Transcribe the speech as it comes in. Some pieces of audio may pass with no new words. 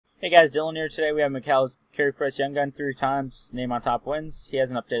Hey guys, Dylan here. Today we have Mikael's Carey Press Young Gun 3 times, name on top wins. He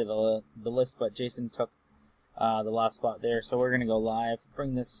hasn't updated the list, but Jason took the last spot there. So we're going to go live,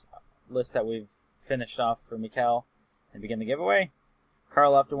 bring this list that we've finished off for Mikael, and begin the giveaway.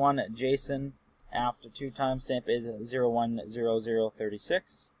 Carl after 1, Jason after 2 timestamp is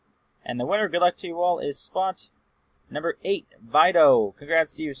 010036. And the winner, good luck to you all, is spot number 8, Vido.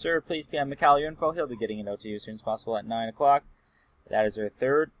 Congrats to you, sir. Please PM Mikael your info. He'll be getting it out to you as soon as possible at 9 o'clock. That is our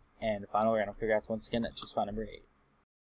third and final round. Congrats once again to spot number 8.